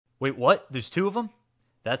Wait, what? There's two of them?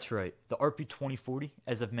 That's right. The RP2040,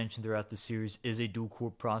 as I've mentioned throughout the series, is a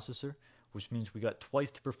dual-core processor, which means we got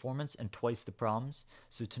twice the performance and twice the problems.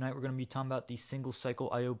 So tonight we're going to be talking about the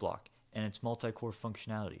single-cycle I/O block and its multi-core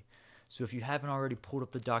functionality. So if you haven't already pulled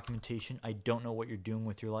up the documentation, I don't know what you're doing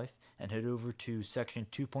with your life, and head over to section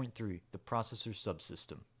 2.3, the processor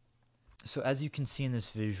subsystem. So as you can see in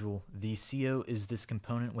this visual, the SIO is this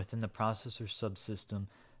component within the processor subsystem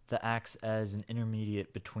that acts as an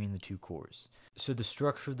intermediate between the two cores. So the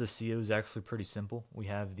structure of the SIO is actually pretty simple. We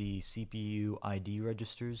have the CPU ID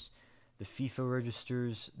registers, the FIFO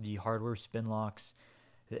registers, the hardware Spinlocks,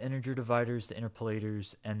 the integer dividers, the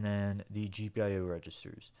interpolators, and then the GPIO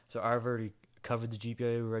registers. So I've already covered the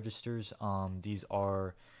GPIO registers. These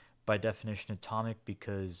are by definition atomic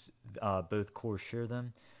because both cores share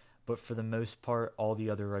them. But for the most part, all the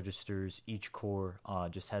other registers, each core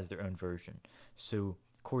just has their own version. So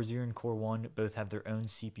Core 0 and Core 1 both have their own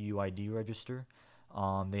CPU ID register.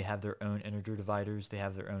 They have their own integer dividers. They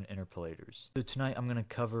have their own interpolators. So tonight I'm going to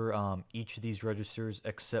cover each of these registers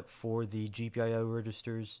except for the GPIO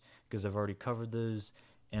registers because I've already covered those.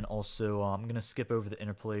 And also I'm going to skip over the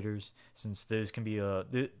interpolators since those can be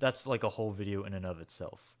that's like a whole video in and of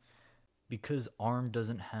itself. Because ARM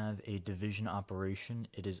doesn't have a division operation,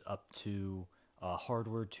 it is up to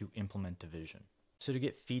hardware to implement division. So to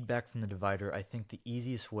get feedback from the divider, I think the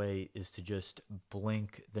easiest way is to just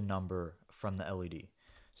blink the number from the LED.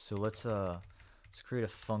 So let's create a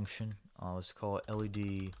function. Let's call it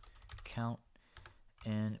LED count,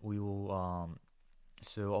 and we will.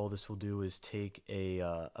 So all this will do is take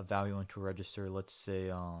a value into a register. Let's say,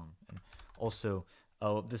 and also,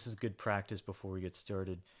 this is good practice before we get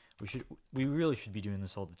started. We really should be doing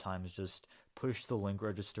this all the time. Is just push the link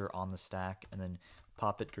register on the stack and then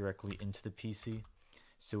pop it directly into the PC,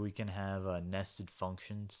 so we can have nested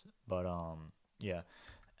functions. But yeah,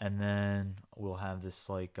 and then we'll have this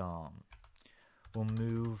like we'll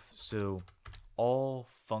move. So all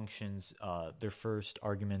functions, their first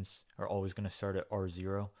arguments are always going to start at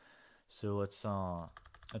R0. So let's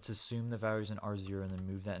assume the value's in R0 and then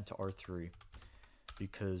move that into R3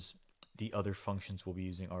 because the other functions will be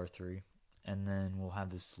using R3, and then we'll have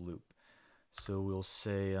this loop. So we'll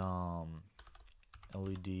say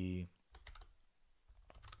LED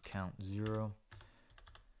count 0,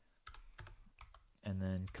 and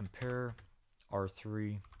then compare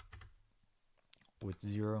R3 with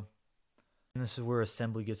 0. And this is where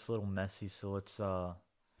assembly gets a little messy, so let's we'll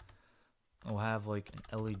have like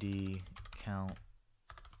an LED count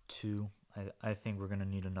 2. I think we're gonna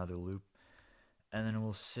need another loop. And then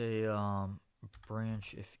we'll say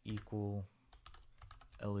branch if equal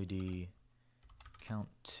LED count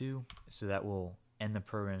 2. So that will end the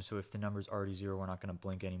program. So if the number is already 0, we're not going to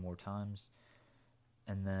blink any more times.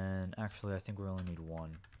 And then actually I think we only need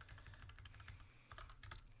 1.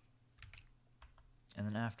 And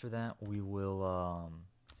then after that we will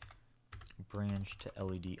branch to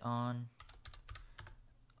LED on,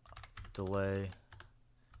 delay,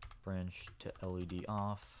 branch to LED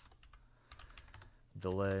off,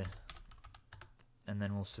 delay, and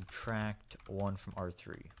then we'll subtract 1 from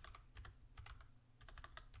R3.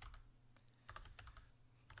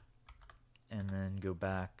 And then go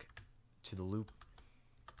back to the loop.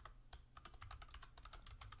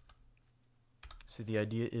 So the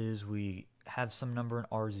idea is we have some number in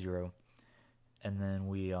R0, and then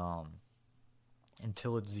we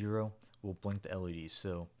until it's 0 we'll blink the LED.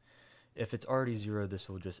 So if it's already 0, this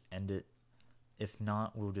will just end it. If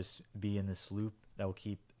not, we'll just be in this loop that will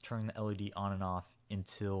keep turning the LED on and off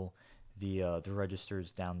until the register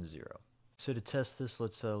is down to 0. So to test this,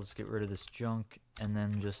 let's get rid of this junk and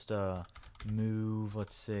then just move,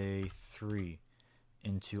 let's say 3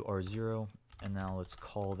 into R0, and now let's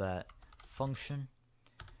call that function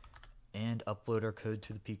and upload our code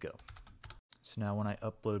to the Pico. So now when I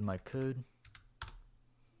upload my code,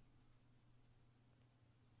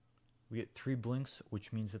 we get 3 blinks,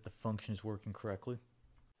 which means that the function is working correctly.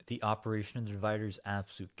 The operation of the divider is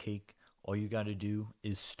absolute cake. All you got to do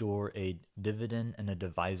is store a dividend and a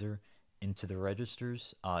divisor into the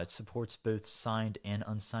registers. It supports both signed and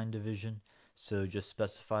unsigned division, so just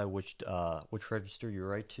specify which register you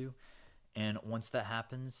write to, and once that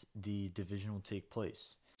happens, the division will take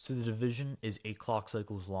place. So the division is 8 clock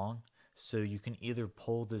cycles long, so you can either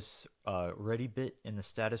pull this ready bit in the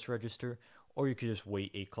status register, or you could just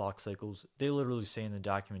wait 8 clock cycles. They literally say in the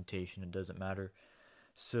documentation it doesn't matter.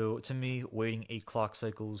 So to me, waiting 8 clock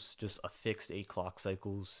cycles, just a fixed 8 clock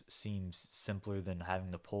cycles, seems simpler than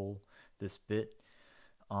having to pull this bit.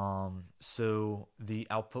 So the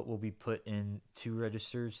output will be put in 2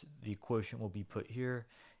 registers. The quotient will be put here,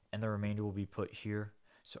 and the remainder will be put here.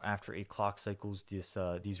 So after 8 clock cycles,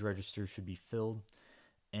 these registers should be filled.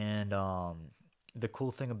 And the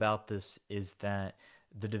cool thing about this is that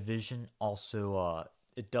the division also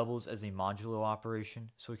it doubles as a modulo operation,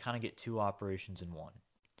 so we kind of get 2 operations in one.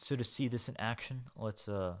 So to see this in action, let's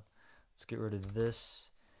get rid of this,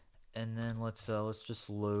 and then let's just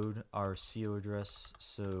load our SIO address.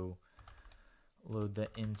 So load that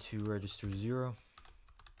into register 0,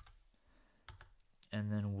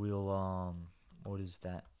 and then we'll what is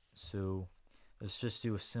that? So let's just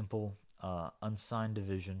do a simple unsigned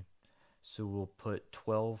division. So we'll put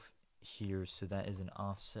 12 here, so that is an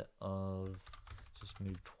offset of, just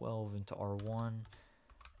move 12 into R1,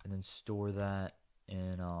 and then store that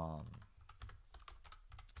in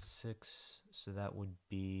 6, so that would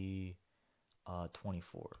be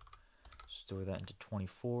 24. Store that into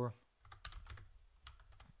 24,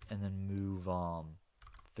 and then move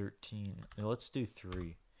 13. No, let's do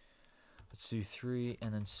 3. Let's do 3,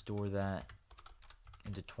 and then store that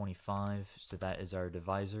into 25, so that is our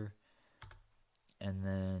divisor. And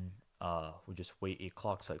then we just wait 8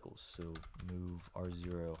 clock cycles, so move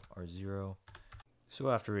R0, R0. So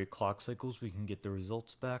after 8 clock cycles, we can get the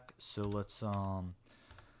results back. So let's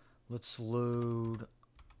load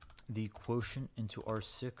the quotient into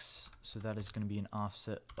R6. So that is going to be an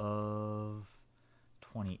offset of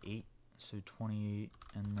 28. So 28,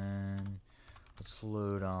 and then let's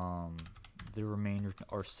load the remainder to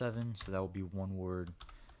R7. So that will be one word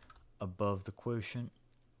above the quotient.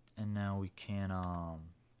 And now we can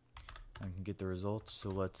get the results. So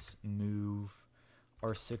let's move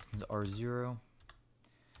R6 into R0,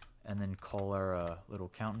 and then call our little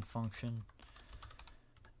counting function.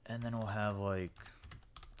 And then we'll have like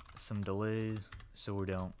some delays, so we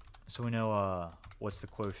know what's the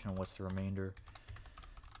quotient and what's the remainder.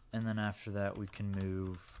 And then after that, we can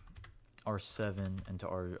move R7 into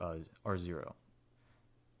R0.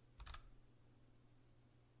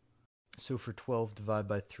 So for 12 divided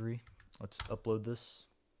by 3, let's upload this.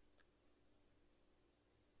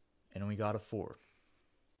 And we got a 4.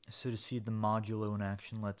 So to see the modulo in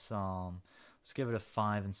action, let's give it a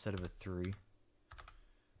 5 instead of a 3.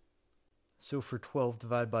 So for 12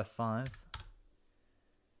 divided by 5,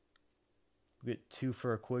 we get 2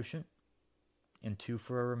 for our quotient and 2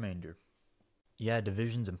 for our remainder. Yeah,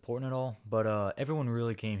 division's important at all, but everyone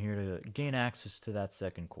really came here to gain access to that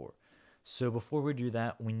second core. So before we do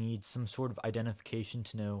that, we need some sort of identification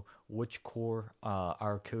to know which core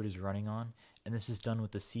our code is running on, and this is done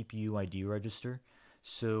with the CPU ID register.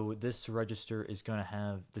 So this register is going to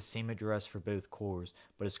have the same address for both cores,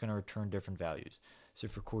 but it's going to return different values. So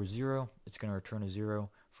for core 0, it's going to return a 0.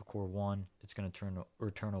 For core 1, it's going to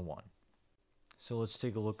return a 1. So let's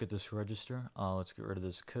take a look at this register. Let's get rid of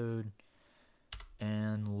this code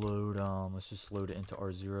and load, let's just load it into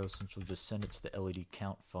R0, since we'll just send it to the LED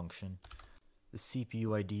count function. The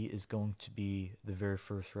CPU ID is going to be the very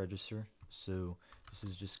first register, so this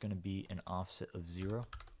is just going to be an offset of 0.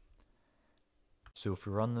 So if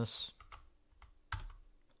we run this,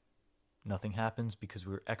 nothing happens because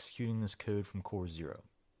we're executing this code from core 0.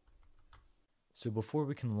 So before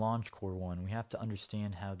we can launch core 1, we have to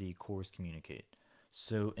understand how the cores communicate.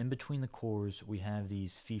 So in between the cores, we have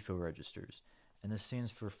these FIFO registers, and this stands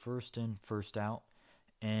for first in, first out,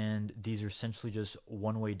 and these are essentially just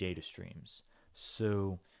one-way data streams.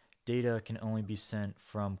 So data can only be sent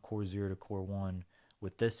from core 0 to core 1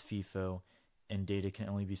 with this FIFO, and data can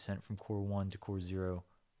only be sent from core 1 to core 0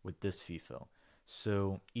 with this FIFO.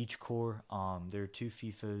 So each core, there are 2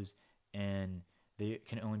 FIFOs, and they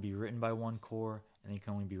can only be written by one core, and they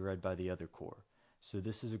can only be read by the other core. So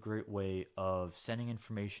this is a great way of sending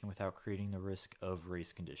information without creating the risk of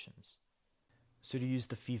race conditions. So to use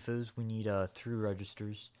the FIFOs, we need 3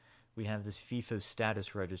 registers. We have this FIFO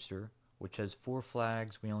status register, which has 4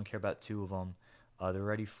 flags. We only care about 2 of them. The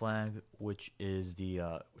ready flag, which is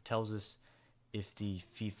tells us if the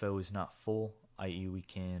FIFO is not full, i.e. we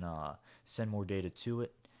can send more data to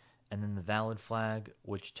it. And then the valid flag,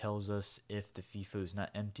 which tells us if the FIFO is not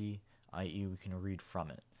empty, i.e. we can read from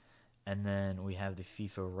it. And then we have the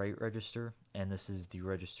FIFO write register, and this is the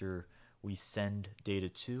register we send data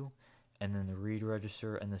to. And then the read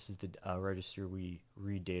register, and this is the register we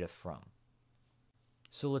read data from.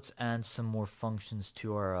 So let's add some more functions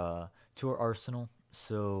to our arsenal.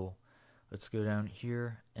 So let's go down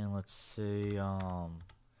here, and let's say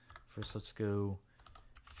first let's go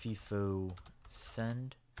FIFO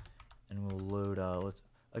send, and we'll load.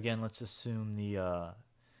 Let's assume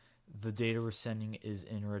the data we're sending is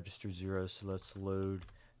in register 0. So let's load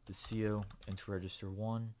the SIO into register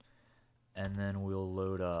 1, and then we'll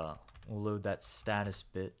load that status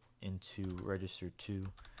bit into register 2.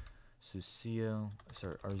 So SIO,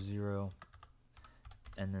 sorry, R0,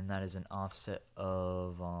 and then that is an offset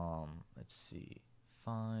of, let's see,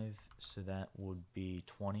 5, so that would be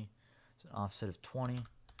 20. It's an offset of 20,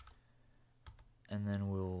 and then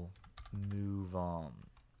we'll move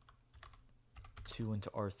 2 into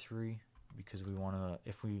R3 because we want to,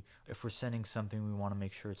 if we're sending something, we want to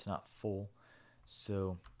make sure it's not full.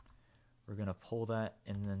 So we're gonna pull that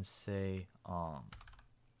and then say, well,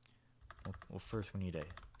 first we need to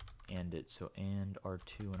AND it. So AND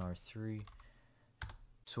R2 and R3.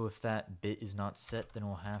 So if that bit is not set, then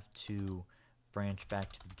we'll have to branch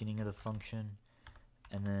back to the beginning of the function,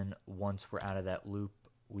 and then once we're out of that loop,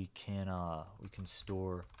 we can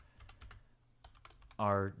store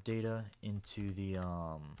our data into the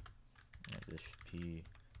this should be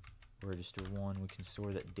register 1. We can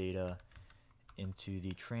store that data into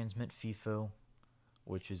the transmit FIFO,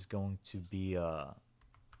 which is going to be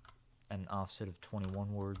an offset of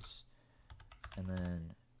 21 words, and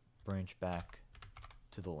then branch back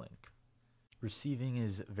to the link. Receiving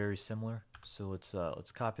is very similar, so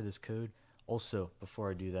let's copy this code. Also, before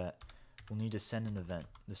I do that, we'll need to send an event.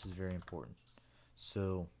 This is very important.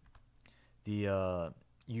 So the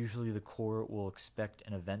usually the core will expect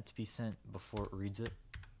an event to be sent before it reads it.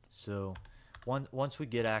 So once we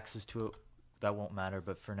get access to it, that won't matter,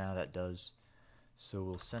 but for now that does. So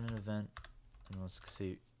we'll send an event, and let's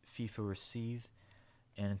say FIFO receive,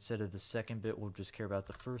 and instead of the second bit, we'll just care about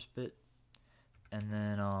the first bit. And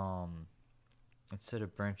then instead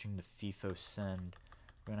of branching to FIFO send,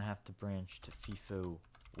 we're gonna have to branch to FIFO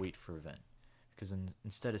wait for event, because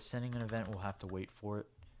instead of sending an event, we'll have to wait for it.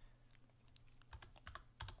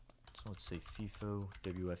 So let's say FIFO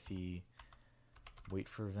WFE wait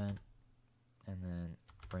for event, and then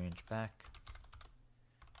branch back.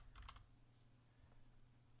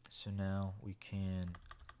 So now we can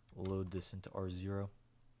load this into R0,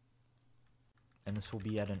 and this will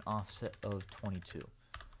be at an offset of 22.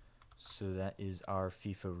 So that is our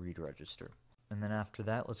FIFO read register. And then after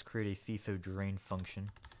that, let's create a FIFO drain function.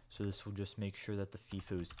 So this will just make sure that the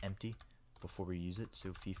FIFO is empty before we use it. So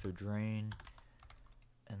FIFO drain,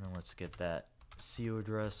 and then let's get that SIO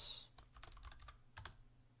address,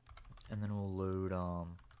 and then we'll load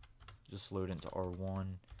just load into R1.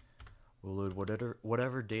 We'll load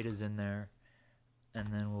whatever data is in there, and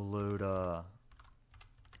then we'll load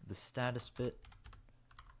the status bit,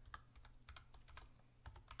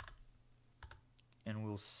 and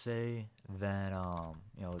we'll say that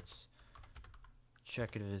let's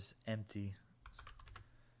check it as empty.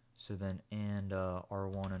 So then and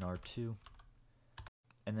R1 and R2,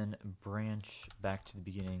 and then branch back to the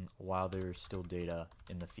beginning while there's still data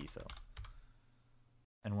in the FIFO.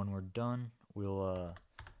 And when we're done, we'll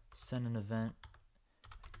send an event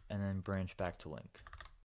and then branch back to link.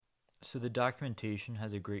 So the documentation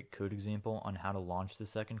has a great code example on how to launch the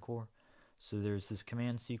second core. So there's this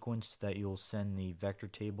command sequence that you'll send the vector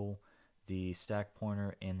table, the stack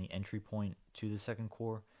pointer, and the entry point to the second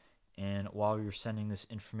core. And while you're sending this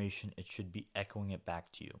information, it should be echoing it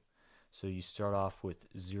back to you. So you start off with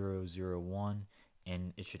 001,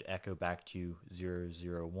 and it should echo back to you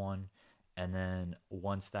 001. And then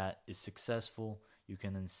once that is successful, you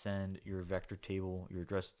can then send your vector table, your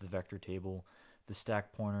address to the vector table, the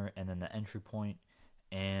stack pointer, and then the entry point.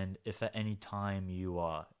 And if at any time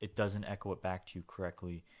it doesn't echo it back to you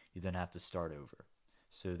correctly, you then have to start over.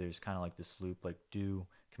 So there's kind of like this loop, like do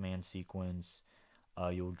command sequence.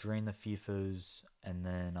 You'll drain the FIFOs and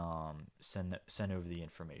then send over the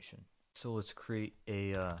information. So let's create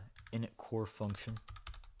a init core function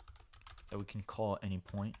that we can call at any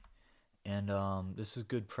point. And this is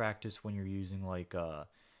good practice when you're using like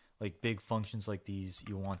big functions like these.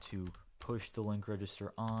 You want to push the link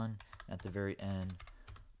register on, at the very end,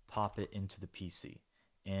 pop it into the PC.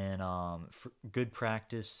 And for good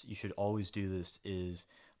practice, you should always do this, is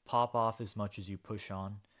pop off as much as you push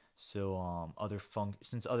on. So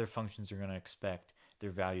since other functions are going to expect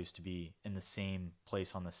their values to be in the same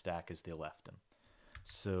place on the stack as they left them.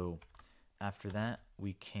 So after that,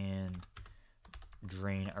 we can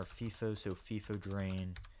drain our FIFO, so FIFO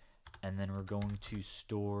drain, and then we're going to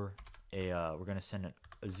store we're going to send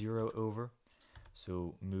a 0 over,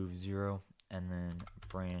 so move 0, and then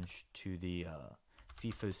branch to the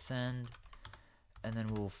FIFO send, and then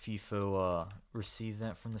we'll FIFO receive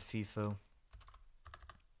that from the FIFO,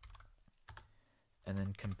 and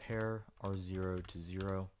then compare our 0 to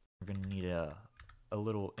 0. We're going to need a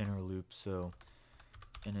little inner loop, so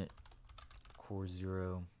init core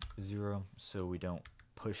 0 0, so we don't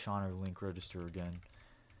push on our link register again.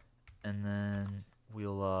 And then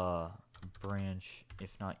we'll branch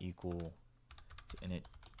if not equal to init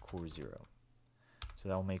core 0. So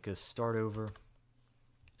that will make us start over,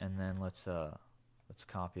 and then let's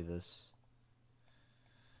copy this.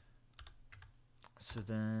 So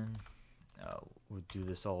then we'll do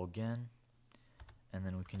this all again, and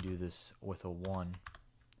then we can do this with a 1.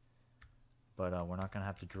 But we're not going to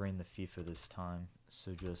have to drain the FIFA this time,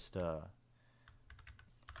 so just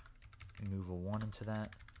move a 1 into that.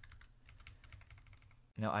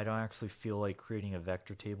 Now I don't actually feel like creating a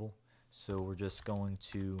vector table, so we're just going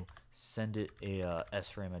to send it a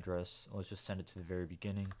SRAM address. Let's just send it to the very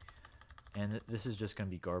beginning, and this is just going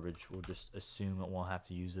to be garbage. We'll just assume it won't have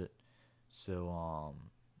to use it. So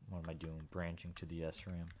what am I doing? Branching to the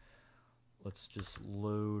SRAM. Let's just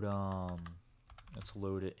load let's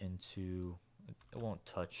load it into, it won't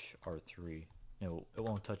touch R3. No, it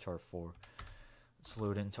won't touch R4. Let's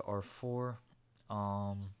load it into R4.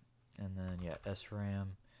 And then yeah, SRAM,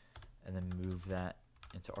 and then move that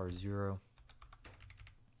into R0,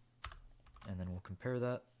 and then we'll compare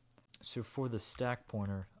that. So for the stack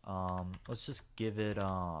pointer, let's just give it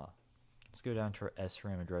let's go down to our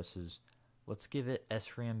SRAM addresses. Let's give it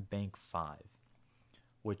SRAM bank 5,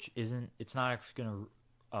 which it's not actually going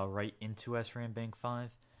to write into SRAM bank 5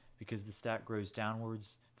 because the stack grows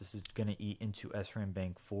downwards. This is going to eat into SRAM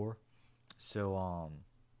bank 4. So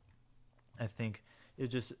I think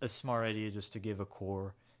it's just a smart idea just to give a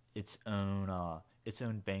core its own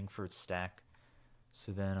bank for its stack.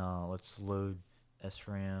 So then let's load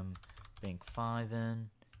SRAM bank 5 in,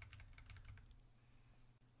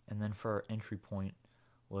 and then for our entry point,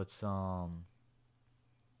 let's go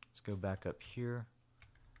back up here.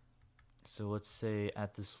 So let's say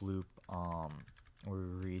at this loop we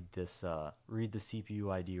read this read the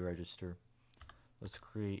CPU ID register. Let's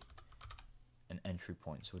create an entry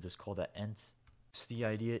point, so we'll just call that ent. So the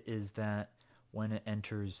idea is that when it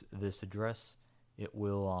enters this address, it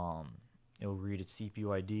will it'll read its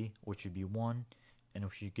CPU ID, which should be 1, and it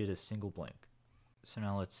should get a single blank. So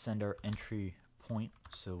now let's send our entry point.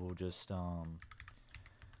 So we'll just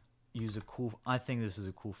use a cool, I think this is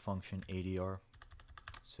a cool function, ADR.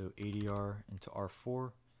 So ADR into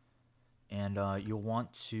R4, and you'll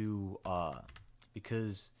want to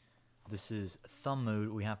because this is thumb mode,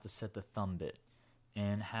 we have to set the thumb bit.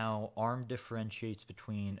 And how ARM differentiates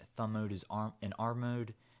between thumb mode and ARM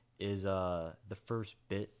mode is the first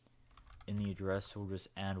bit in the address, so we'll just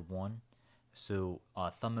add 1. So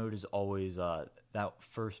thumb mode is always, that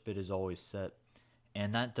first bit is always set.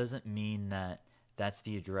 And that doesn't mean that that's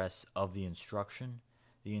the address of the instruction.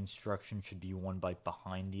 The instruction should be 1 byte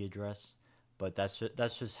behind the address. But that's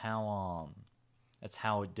just how that's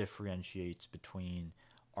how it differentiates between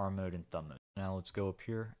ARM mode and thumb mode. Now let's go up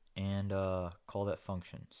here and call that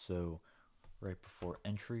function. So right before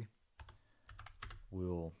entry,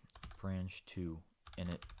 we'll branch to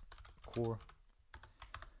init core.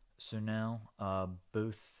 So now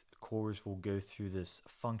both cores will go through this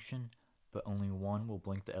function, but only one will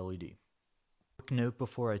blink the LED. Quick note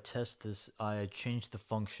before I test this, I changed the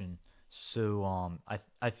function. So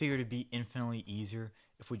I figured it'd be infinitely easier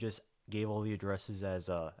if we just gave all the addresses as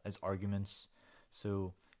arguments.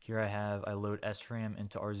 So here I load SRAM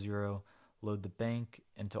into R0, load the bank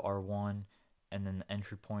into R1, and then the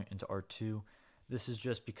entry point into R2. This is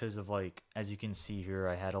just because of, like, as you can see here,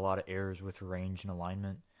 I had a lot of errors with range and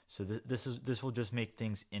alignment. So this will just make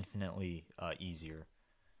things infinitely easier.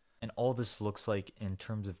 And all this looks like in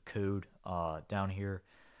terms of code down here,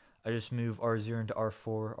 I just move R0 into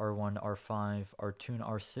R4, R1 to R5, R2 to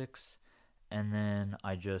R6, and then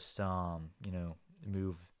I just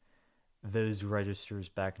move those registers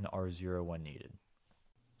back into R0 when needed.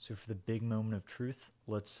 So for the big moment of truth,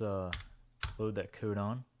 let's load that code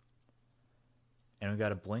on. And we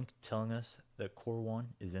got a blink telling us that core 1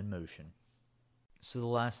 is in motion. So the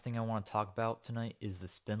last thing I want to talk about tonight is the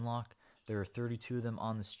Spinlock. There are 32 of them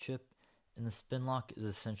on this chip, and the Spinlock is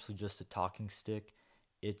essentially just a talking stick.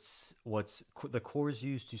 It's the cores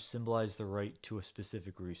used to symbolize the right to a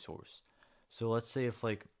specific resource. So let's say if,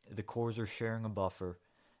 like, the cores are sharing a buffer,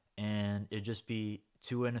 and it'd just be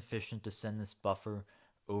too inefficient to send this buffer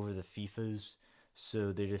over the FIFOs,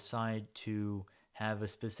 so they decide to have a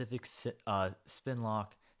specific Spinlock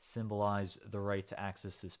symbolize the right to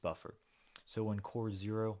access this buffer. So when core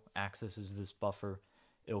 0 accesses this buffer,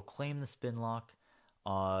 it'll claim the Spinlock,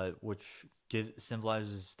 which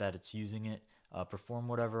symbolizes that it's using it, perform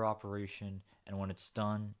whatever operation, and when it's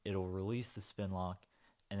done, it'll release the Spinlock,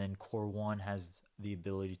 and then core 1 has the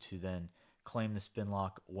ability to then claim the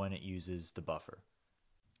Spinlock when it uses the buffer.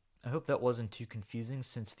 I hope that wasn't too confusing,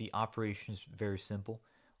 since the operation is very simple.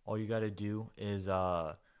 All you gotta do is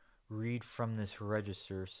read from this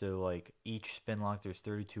register. So, like, each Spinlock, there's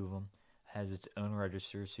 32 of them, has its own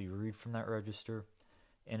register. So you read from that register,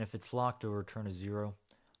 and if it's locked, it will return a 0.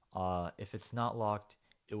 If it's not locked,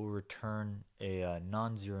 it will return a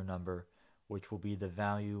non-zero number, which will be the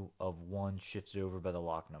value of 1 shifted over by the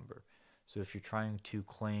lock number. So if you're trying to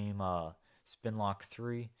claim Spinlock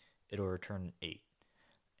 3, it'll return an 8.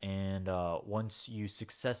 And once you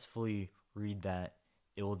successfully read that,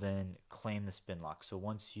 it will then claim the Spinlock. So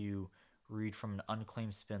once you read from an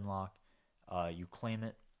unclaimed Spinlock, you claim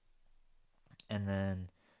it, and then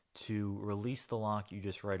to release the lock, you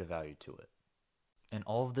just write a value to it. And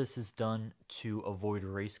all of this is done to avoid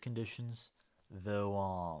race conditions,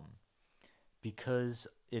 though because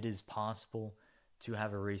it is possible to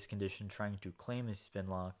have a race condition trying to claim a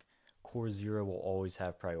Spinlock, core 0 will always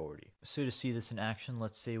have priority. So to see this in action,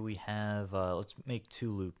 let's say we have, let's make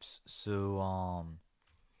 2 loops. So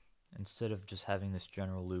instead of just having this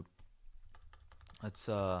general loop, let's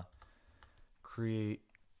create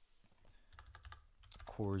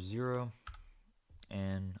core 0,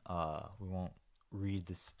 and we won't read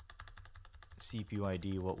this CPU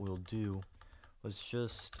ID. What we'll do, let's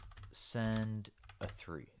just send a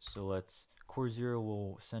 3. So let's core 0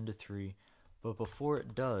 will send a 3, but before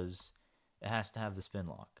it does, it has to have the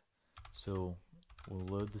Spinlock. So we'll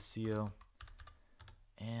load the SIO,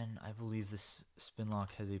 and I believe this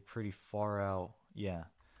Spinlock has a pretty far out, yeah.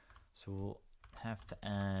 So we'll have to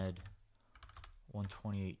add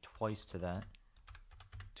 128 twice to that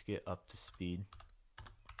to get up to speed.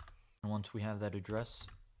 And once we have that address,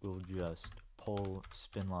 we'll just pull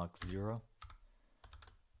Spinlock 0,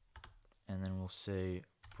 and then we'll say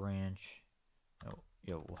branch. Oh,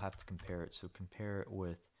 yeah, we'll have to compare it. So compare it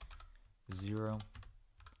with 0,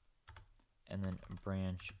 and then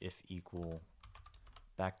branch if equal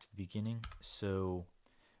back to the beginning. So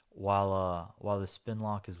while the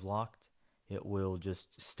Spinlock is locked, it will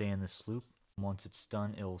just stay in this loop. Once it's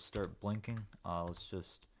done, it will start blinking. Let's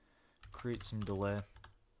just create some delay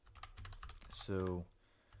so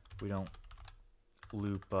we don't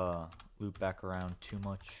loop back around too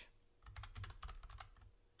much.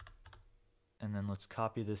 And then let's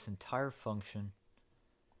copy this entire function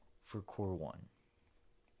for core 1.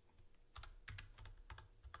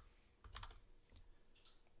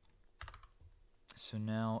 So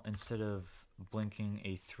now instead of blinking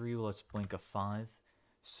a 3, let's blink a 5.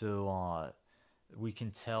 So we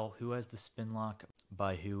can tell who has the Spinlock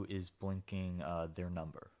by who is blinking their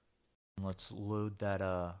number. And let's load that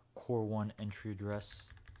core 1 entry address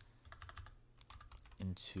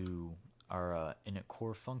into our init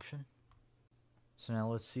core function. So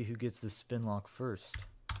now let's see who gets the Spinlock first.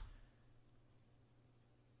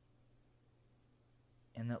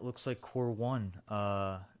 And that looks like core 1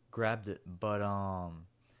 grabbed it, but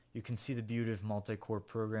you can see the beauty of multi-core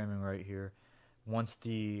programming right here. Once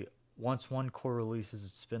one core releases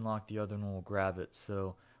its Spinlock, the other one will grab it.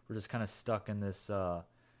 So we're just kind of stuck in this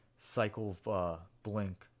cycle of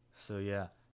blink. So yeah.